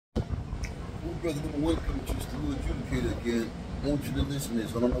brother number one coming to the adjudicator again. I want you to listen to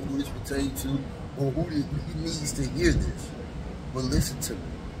this. I don't know who this pertains to or who needs to hear this. But listen to me.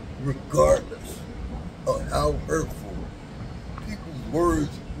 Regardless of how hurtful people's words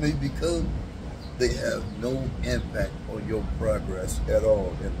may become, they have no impact on your progress at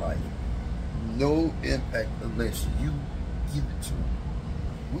all in life. No impact unless you give it to them.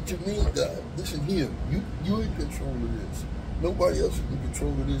 What you mean, God? Listen here. You're in control of this. Nobody else is in control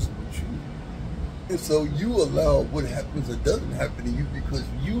of this but you. And so you allow what happens or doesn't happen to you because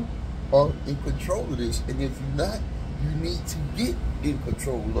you are in control of this. And if you're not, you need to get in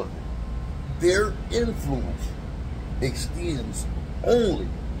control of it. Their influence extends only,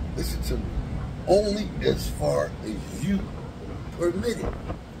 listen to me, only as far as you permit it.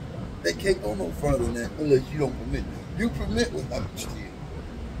 They can't go no further than that unless you don't permit it. You permit what happens to you.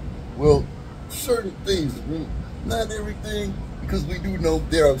 Well, certain things, not everything, because we do know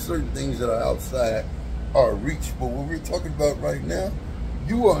there are certain things that are outside our reach. But what we're talking about right now,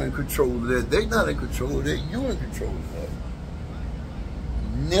 you are in control of that. They're not in control of that. You're in control of that.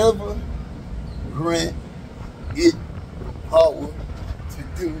 Never grant it power to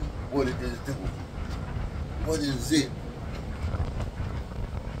do what it is doing. What is it?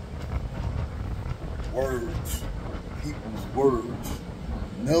 Words. People's words.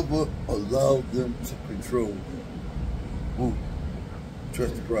 Never allow them to control you.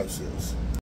 Trust the process.